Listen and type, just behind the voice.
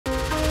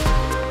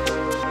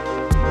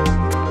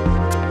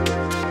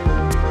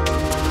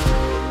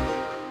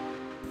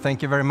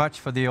Thank you very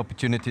much for the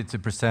opportunity to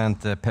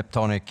present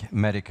Peptonic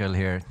Medical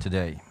here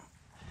today.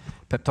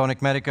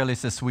 Peptonic Medical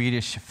is a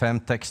Swedish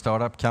femtech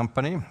startup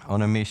company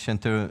on a mission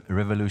to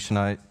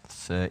revolutionize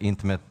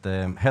intimate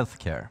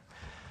healthcare.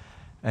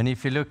 And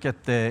if you look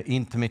at the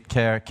intimate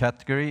care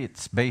category,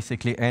 it's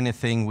basically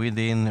anything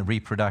within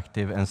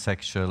reproductive and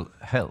sexual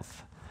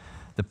health.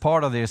 The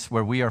part of this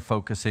where we are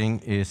focusing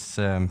is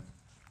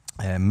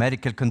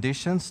medical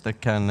conditions that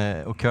can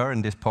occur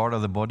in this part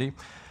of the body.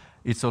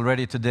 It's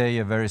already today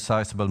a very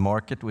sizable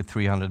market with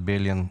 300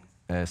 billion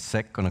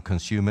SEK on a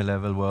consumer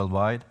level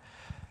worldwide.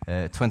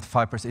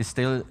 25% is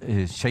still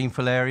a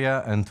shameful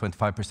area, and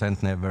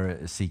 25%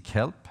 never seek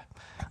help.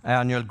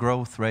 Annual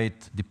growth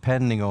rate,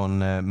 depending on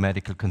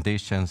medical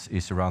conditions,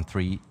 is around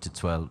 3 to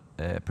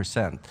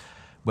 12%,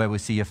 where we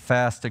see a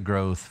faster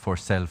growth for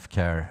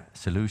self-care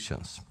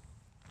solutions.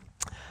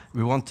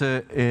 We want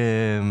to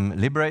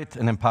liberate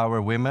and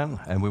empower women,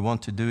 and we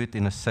want to do it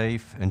in a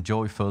safe and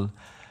joyful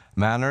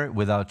manner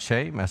without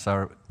shame, as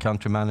our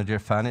country manager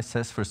Fanny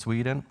says for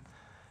Sweden.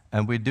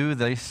 And we do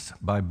this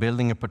by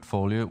building a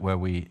portfolio where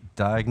we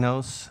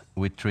diagnose,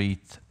 we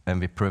treat, and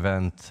we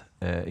prevent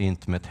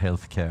intimate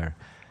healthcare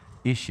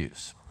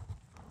issues.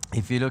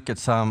 If you look at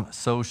some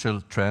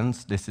social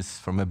trends, this is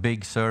from a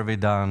big survey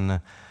done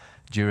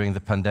during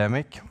the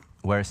pandemic,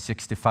 where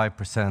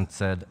 65%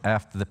 said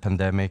after the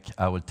pandemic,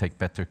 I will take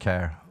better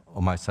care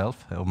of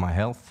myself, of my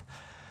health.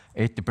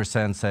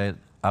 80% said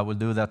I will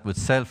do that with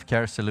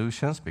self-care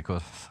solutions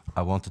because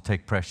I want to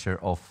take pressure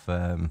off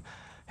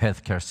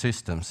healthcare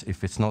systems.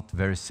 If it's not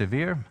very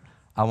severe,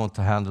 I want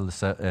to handle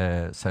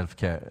the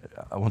self-care.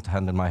 I want to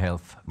handle my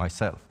health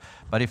myself.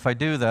 But if I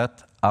do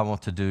that, I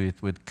want to do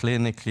it with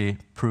clinically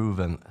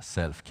proven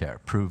self-care,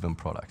 proven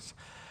products.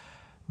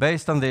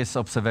 Based on these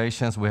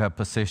observations, we have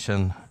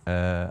positioned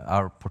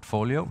our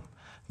portfolio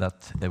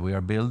that we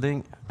are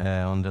building.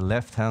 On the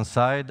left-hand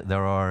side,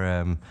 there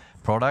are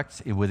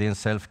products within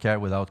self-care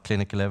without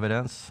clinical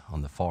evidence.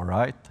 On the far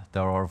right,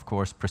 there are, of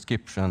course,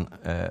 prescription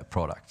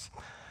products.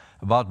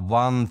 About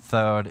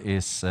 1/3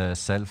 is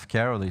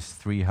self-care, or this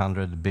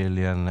 300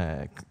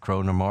 billion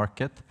kronor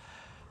market.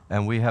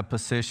 And we have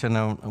positioned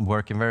and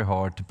working very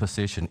hard to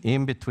position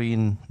in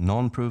between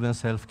non-proven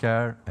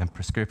self-care and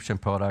prescription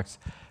products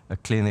a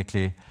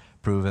clinically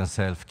proven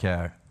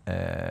self-care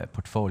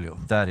portfolio.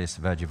 That is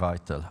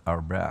VagiVital,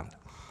 our brand.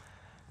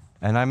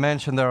 And I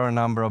mentioned there are a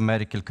number of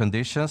medical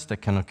conditions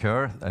that can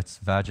occur. That's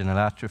vaginal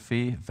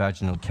atrophy,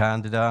 vaginal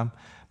candida,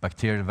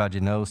 bacterial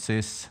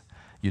vaginosis,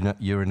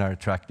 urinary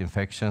tract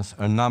infections,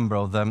 a number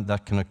of them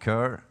that can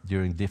occur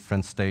during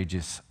different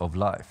stages of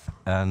life.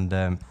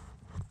 And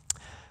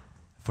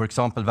for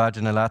example,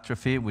 vaginal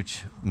atrophy,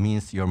 which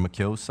means your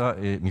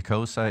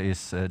mucosa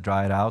is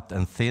dried out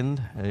and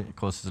thinned. It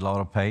causes a lot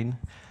of pain.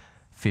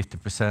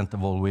 50%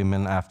 of all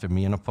women after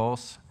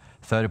menopause.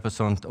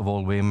 30% of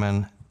all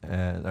women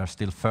that are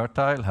still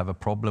fertile have a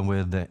problem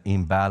with the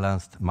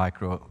imbalanced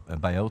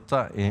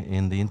microbiota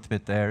in the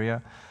intimate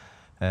area.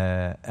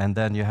 And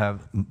then you have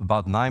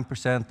about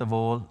 9% of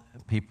all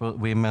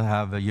women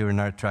have a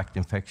urinary tract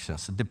infection.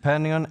 So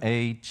depending on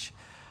age,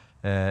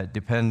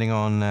 depending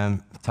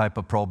on type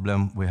of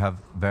problem, we have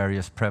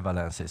various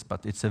prevalences.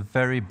 But it's a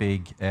very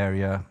big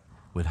area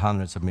with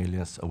hundreds of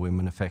millions of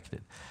women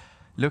affected.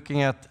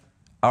 Looking at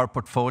our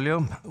portfolio,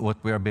 what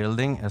we are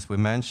building, as we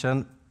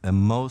mentioned, the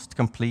most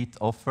complete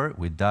offer.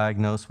 We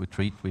diagnose, we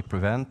treat, we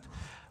prevent.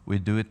 We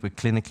do it with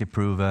clinically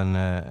proven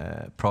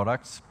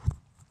products.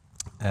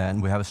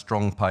 And we have a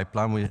strong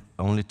pipeline.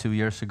 Only 2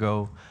 years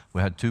ago,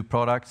 we had 2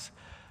 products.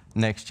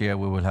 Next year,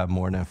 we will have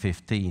more than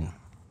 15.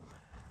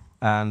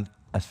 And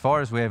as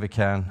far as we ever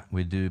can,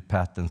 we do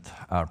patent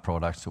our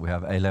products. So we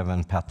have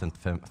 11 patent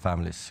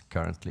families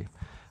currently.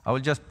 I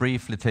will just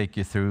briefly take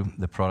you through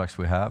the products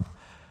we have.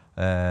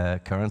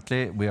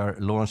 Currently, we are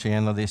launching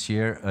end of this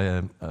year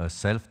a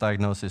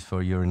self-diagnosis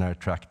for urinary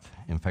tract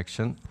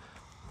infection.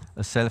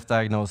 A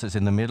self-diagnosis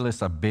in the middle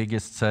is our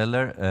biggest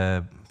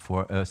seller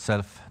for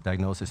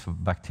self-diagnosis for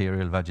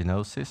bacterial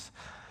vaginosis.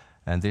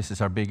 And this is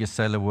our biggest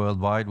seller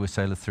worldwide. We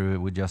sell it through,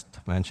 we just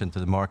mentioned to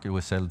the market,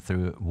 we sell it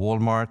through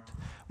Walmart,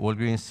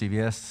 Walgreens,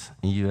 CVS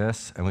in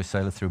US, and we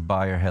sell it through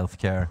Bayer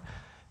Healthcare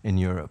in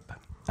Europe.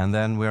 And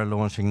then we are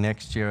launching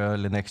next year,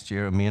 early next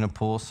year, a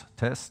menopause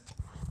test.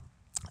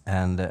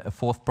 And a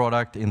 4th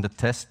product in the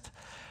test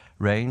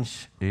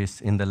range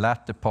is in the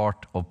latter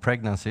part of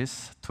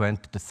pregnancies.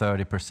 20 to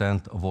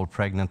 30% of all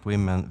pregnant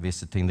women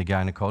visiting the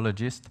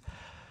gynecologist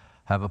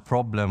have a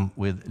problem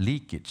with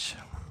leakage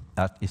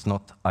that is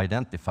not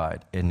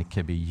identified. And it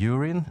can be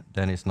urine,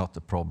 then it's not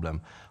a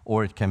problem.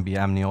 Or it can be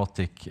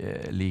amniotic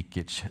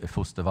leakage,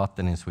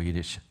 fostervatten in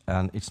Swedish.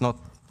 And it's not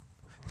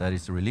that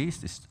it's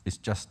released, it's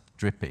just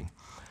dripping.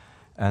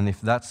 And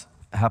if that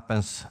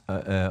happens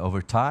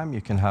over time,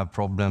 you can have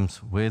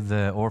problems with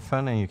the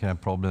orphan and you can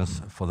have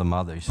problems for the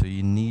mother. So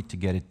you need to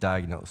get it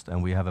diagnosed.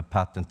 And we have a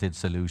patented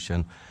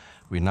solution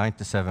with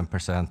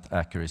 97%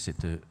 accuracy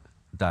to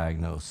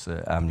diagnose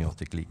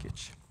amniotic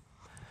leakage.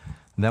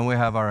 Then we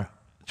have our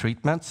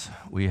treatments.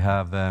 We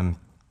have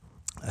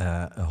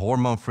a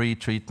hormone-free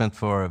treatment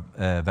for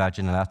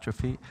vaginal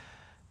atrophy.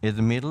 In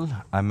the middle,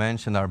 I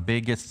mentioned our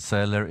biggest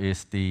seller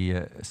is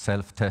the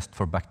self-test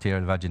for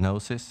bacterial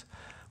vaginosis.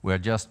 We are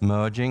just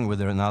merging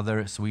with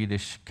another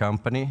Swedish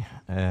company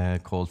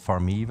called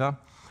Pharmiva.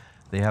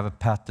 They have a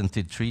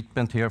patented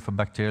treatment here for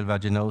bacterial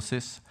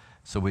vaginosis.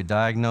 So we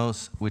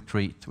diagnose, we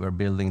treat. We're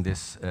building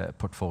this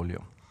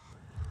portfolio.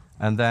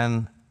 And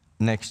then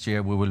next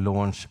year we will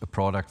launch a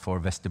product for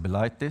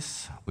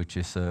vestibulitis, which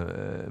is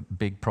a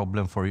big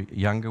problem for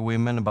younger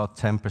women, about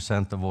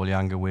 10% of all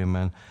younger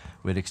women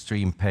with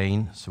extreme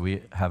pain. So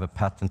we have a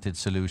patented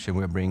solution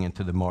we're bringing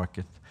to the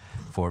market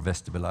for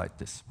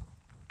vestibulitis.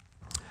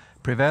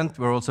 Prevent,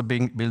 we're also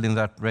building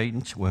that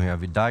range. When you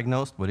have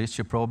diagnosed, what is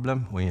your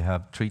problem? When you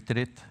have treated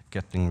it,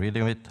 getting rid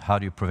of it, how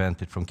do you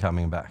prevent it from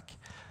coming back?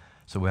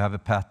 So we have a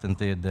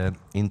patented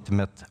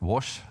intimate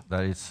wash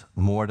that is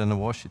more than a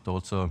wash. It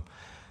also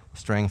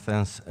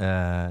strengthens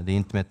the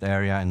intimate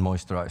area and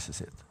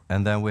moisturizes it.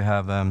 And then we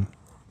have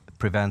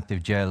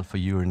preventive gel for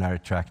urinary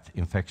tract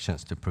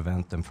infections to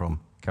prevent them from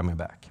coming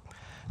back.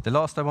 The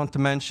last I want to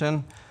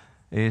mention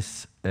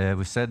is,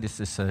 we said this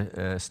is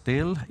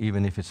still,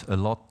 even if it's a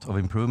lot of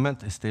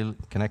improvement, is still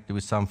connected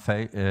with some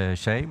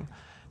shame.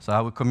 So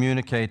how we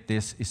communicate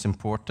this is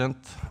important,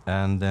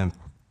 and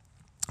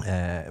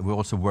we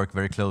also work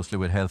very closely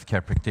with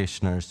healthcare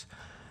practitioners,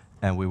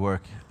 and we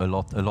work a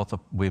lot of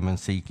women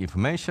seek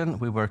information.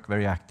 We work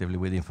very actively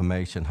with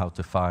information, how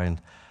to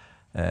find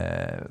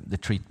the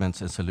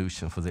treatments and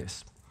solutions for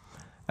this.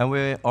 And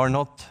we are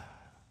not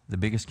the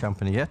biggest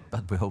company yet,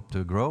 but we hope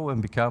to grow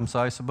and become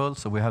sizable,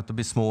 so we have to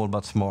be small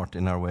but smart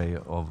in our way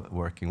of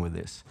working with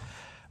this.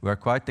 We are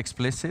quite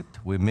explicit.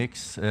 We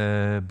mix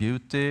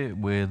beauty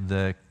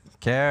with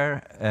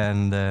care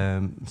and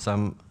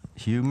some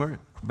humor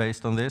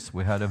based on this.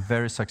 We had a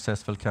very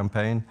successful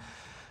campaign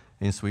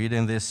in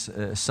Sweden this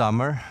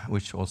summer,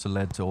 which also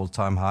led to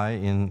all-time high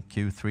in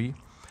Q3.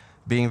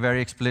 Being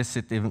very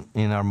explicit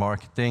in our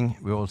marketing,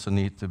 we also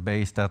need to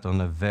base that on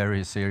a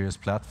very serious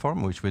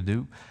platform, which we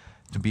do.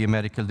 To be a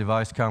medical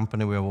device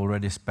company, we have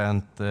already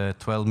spent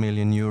 12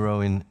 million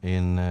euro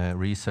in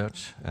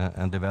research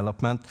and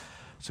development.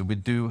 So we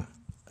do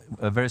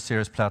a very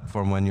serious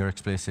platform. When you're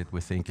explicit,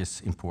 we think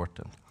is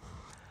important.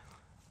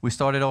 We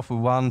started off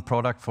with one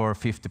product for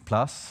 50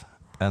 plus,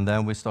 and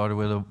then we started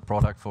with a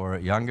product for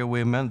younger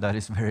women that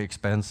is very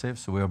expensive.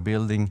 So we are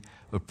building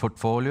a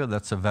portfolio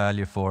that's a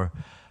value for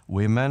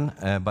women,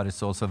 but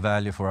it's also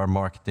value for our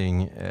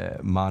marketing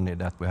money,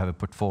 that we have a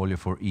portfolio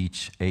for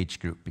each age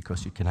group,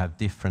 because you can have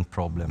different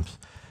problems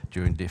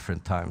during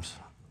different times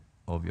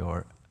of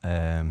your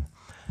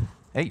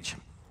age.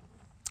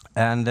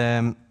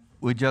 And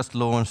we just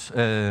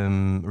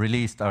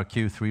released our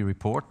Q3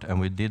 report, and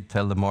we did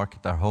tell the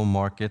market our home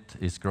market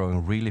is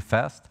growing really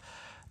fast.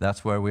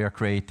 That's where we are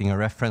creating a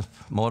reference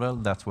model.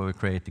 That's where we're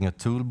creating a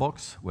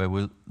toolbox, where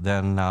we'll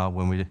then now,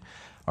 when we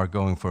are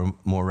going for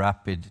more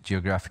rapid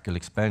geographical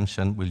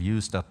expansion, we'll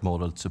use that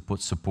model to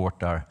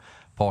support our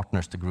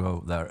partners to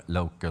grow their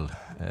local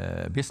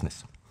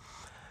business.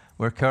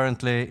 We're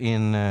currently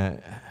in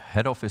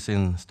head office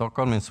in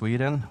Stockholm in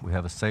Sweden. We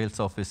have a sales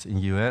office in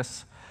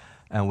US,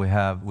 and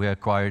we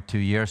acquired 2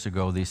 years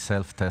ago these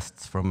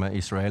self-tests from an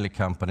Israeli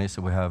company,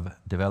 so we have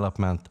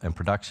development and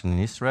production in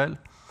Israel.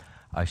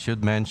 I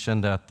should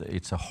mention that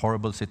it's a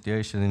horrible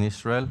situation in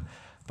Israel,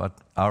 but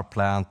our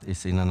plant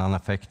is in an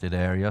unaffected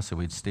area, so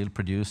we'd still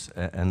produce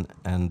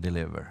and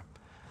deliver.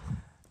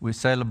 We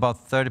sell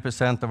about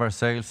 30% of our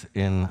sales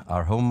in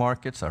our home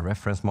markets, our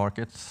reference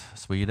markets,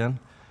 Sweden.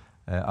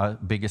 Our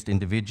biggest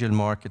individual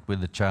market with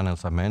the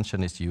channels I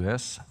mentioned is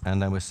US,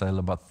 and then we sell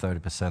about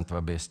 30% of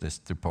our business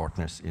to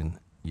partners in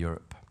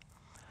Europe.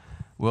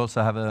 We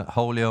also have a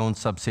wholly owned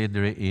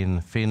subsidiary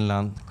in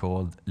Finland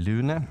called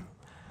Lund,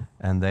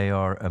 and they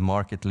are a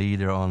market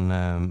leader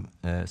on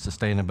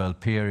sustainable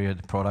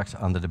period products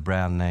under the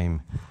brand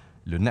name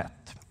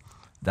Lunette.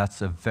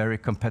 That's a very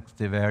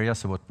competitive area,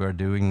 so what we're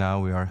doing now,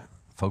 we are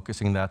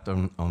focusing that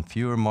on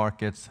fewer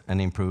markets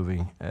and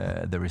improving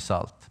the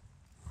result.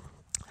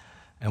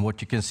 And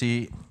what you can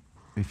see,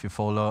 if you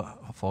follow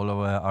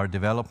our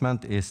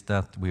development, is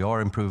that we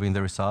are improving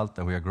the result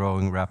and we are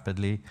growing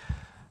rapidly.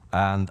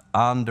 And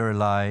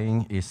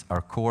underlying is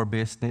our core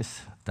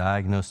business,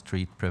 diagnose,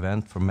 treat,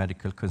 prevent for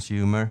medical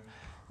consumer,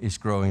 is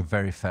growing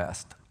very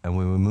fast. And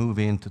when we move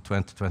into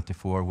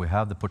 2024, we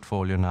have the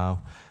portfolio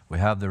now, we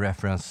have the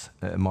reference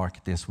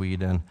market in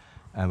Sweden,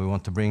 and we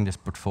want to bring this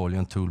portfolio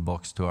and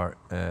toolbox to our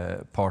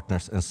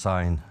partners and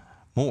sign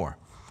more.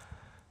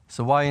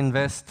 So why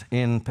invest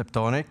in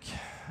Peptonic?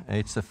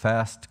 It's a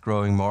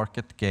fast-growing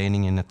market,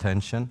 gaining in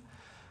attention.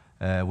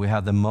 We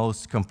have the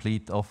most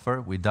complete offer.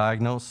 We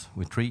diagnose,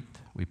 we treat,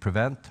 we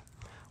prevent.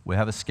 We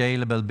have a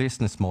scalable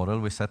business model.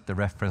 We set the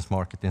reference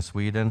market in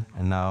Sweden,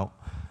 and now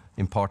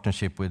in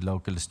partnership with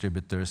local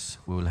distributors,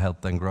 we will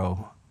help them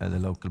grow the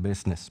local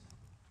business.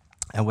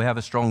 And we have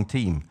a strong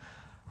team.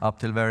 Up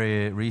till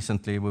very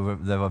recently,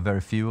 there were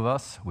very few of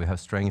us. We have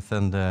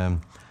strengthened the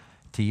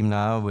team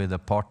now with a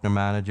partner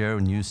manager,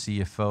 a new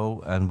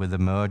CFO, and with a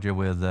merger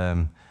with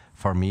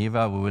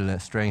Farmiva, we will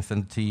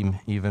strengthen the team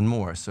even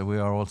more. So we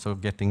are also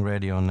getting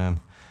ready on an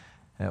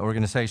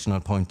organizational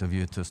point of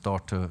view to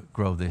start to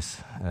grow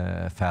this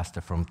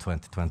faster from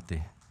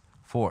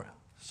 2024.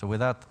 So with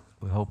that,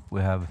 we hope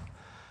we have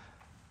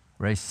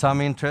raised some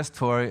interest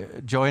for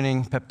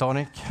joining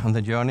Peptonic on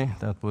the journey.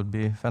 That would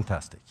be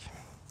fantastic.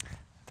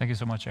 Thank you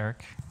so much,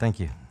 Erik. Thank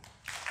you.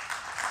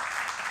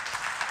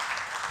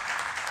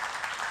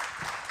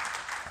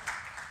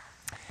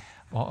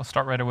 Well, I'll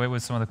start right away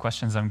with some of the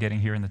questions I'm getting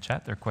here in the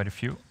chat. There are quite a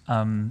few.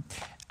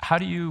 How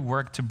do you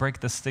work to break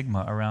the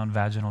stigma around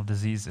vaginal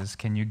diseases?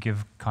 Can you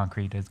give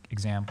concrete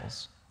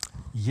examples?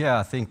 Yeah,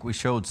 I think we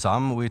showed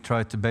some. We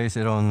tried to base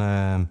it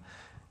on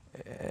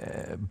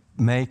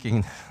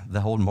making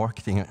the whole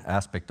marketing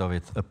aspect of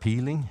it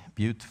appealing,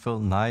 beautiful,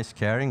 nice,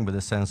 caring, with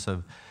a sense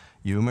of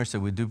humor. So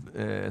we do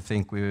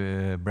think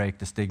we break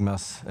the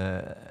stigmas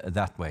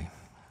that way.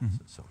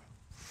 Mm-hmm. So.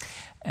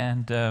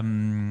 And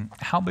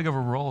how big of a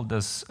role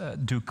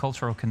do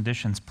cultural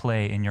conditions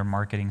play in your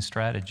marketing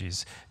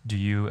strategies? Do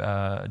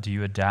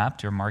you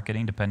adapt your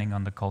marketing depending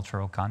on the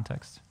cultural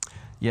context?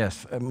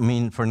 Yes, I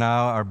mean, for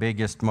now, our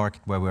biggest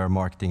market where we are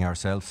marketing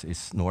ourselves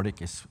is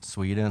Nordic, is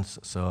Sweden.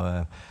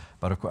 So,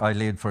 but I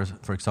lived,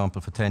 for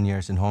example, for 10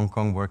 years in Hong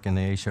Kong, work in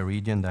the Asia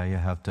region. There you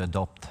have to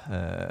adopt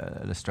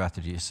the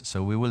strategies.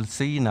 So we will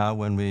see now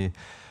when we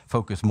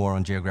focus more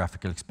on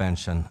geographical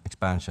expansion,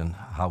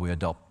 how we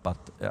adopt. But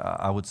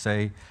I would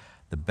say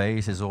the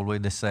base is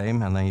always the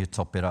same, and then you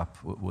top it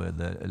up with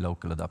the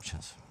local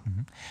adoptions.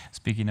 Mm-hmm.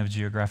 Speaking of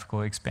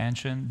geographical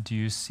expansion, do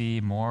you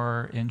see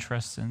more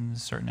interest in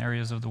certain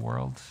areas of the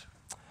world?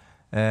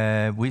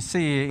 We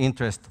see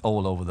interest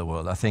all over the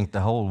world. I think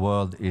the whole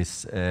world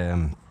is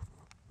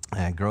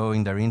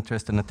growing their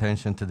interest and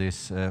attention to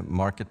this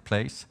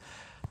marketplace.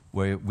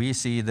 Where we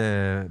see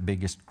the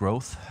biggest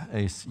growth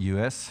is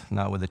US,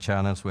 now with the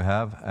channels we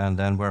have, and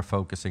then we're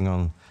focusing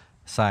on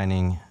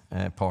signing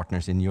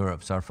partners in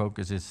Europe. So our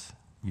focus is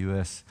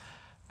US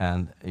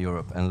and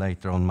Europe, and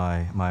later on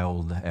my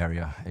old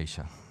area,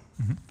 Asia.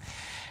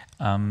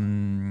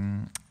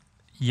 Mm-hmm.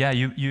 Yeah,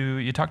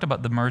 you talked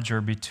about the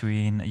merger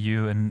between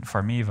you and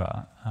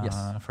Farmiva, yes.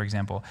 For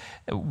example.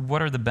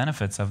 What are the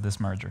benefits of this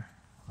merger?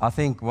 I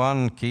think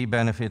one key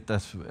benefit,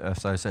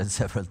 as I said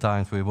several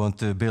times, we want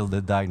to build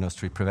a diagnose,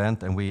 treat,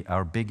 prevent, and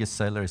our biggest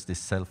seller is this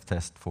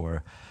self-test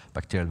for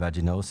bacterial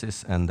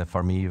vaginosis, and the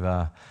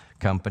Farmiva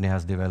company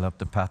has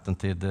developed a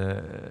patented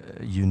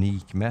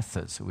unique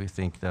method. So we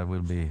think that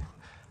will be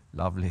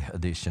lovely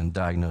addition,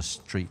 diagnose,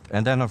 treat.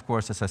 And then, of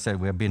course, as I said,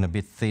 we have been a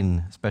bit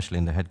thin, especially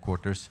in the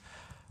headquarters.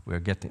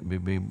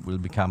 We will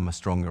become a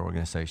stronger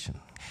organization.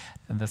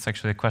 And that's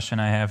actually a question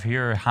I have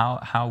here.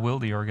 How will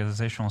the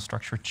organizational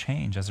structure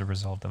change as a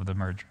result of the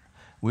merger?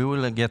 We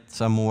will get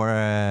some more,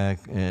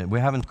 we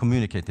haven't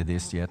communicated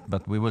this yet,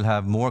 but we will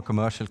have more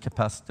commercial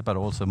capacity, but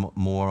also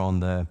more on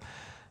the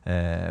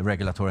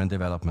regulatory and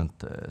development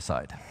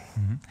side.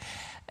 Mm-hmm.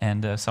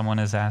 And someone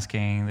is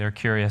asking, they're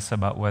curious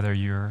about whether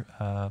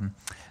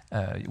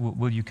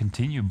will you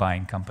continue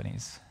buying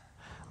companies?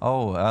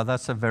 Oh,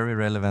 that's a very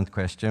relevant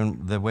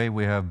question. The way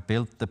we have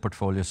built the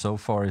portfolio so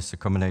far is a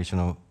combination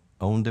of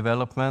own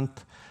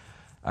development,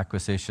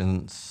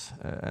 acquisitions,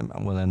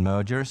 and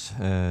mergers.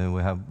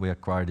 We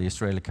acquired the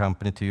Israeli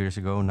company 2 years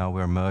ago. Now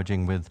we're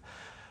merging with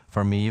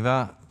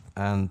Farmiva,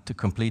 and to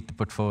complete the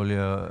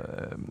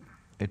portfolio,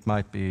 it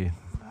might be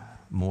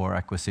more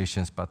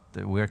acquisitions, but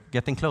we're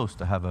getting close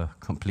to have a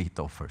complete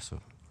offer. So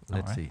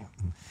let's see.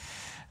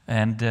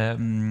 And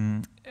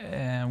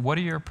what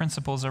are your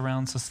principles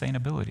around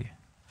sustainability?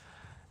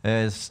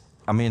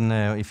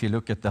 If you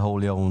look at the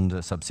wholly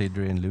owned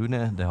subsidiary in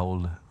Lund, the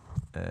whole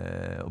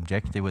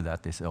objective with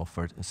that is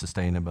offer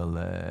sustainable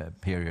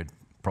period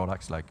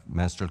products like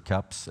menstrual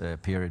cups,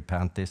 period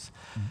panties.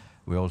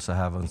 Mm-hmm. We also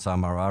have on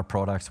some of our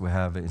products, we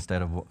have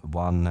instead of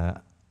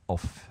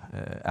one-off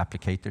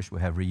applicators, we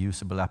have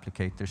reusable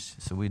applicators.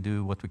 So we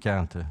do what we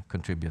can to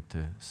contribute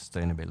to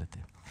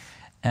sustainability.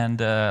 And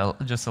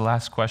just the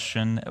last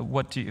question,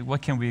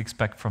 what can we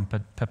expect from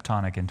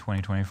Peptonic in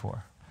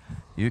 2024?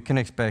 You can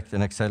expect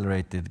an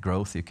accelerated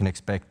growth. You can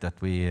expect that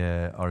we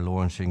are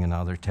launching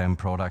another 10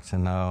 products,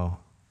 and now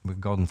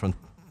we've gone from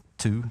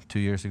 2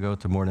 years ago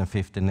to more than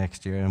 50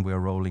 next year, and we are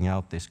rolling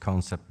out this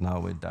concept now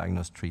with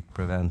diagnose, treat,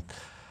 prevent,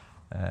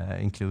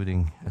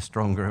 including a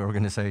stronger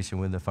organization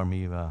with the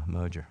Farmiva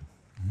merger.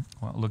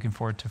 Mm-hmm. Well, looking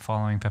forward to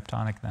following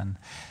Peptonic then.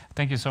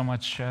 Thank you so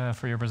much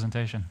for your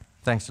presentation.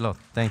 Thanks a lot.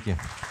 Thank you.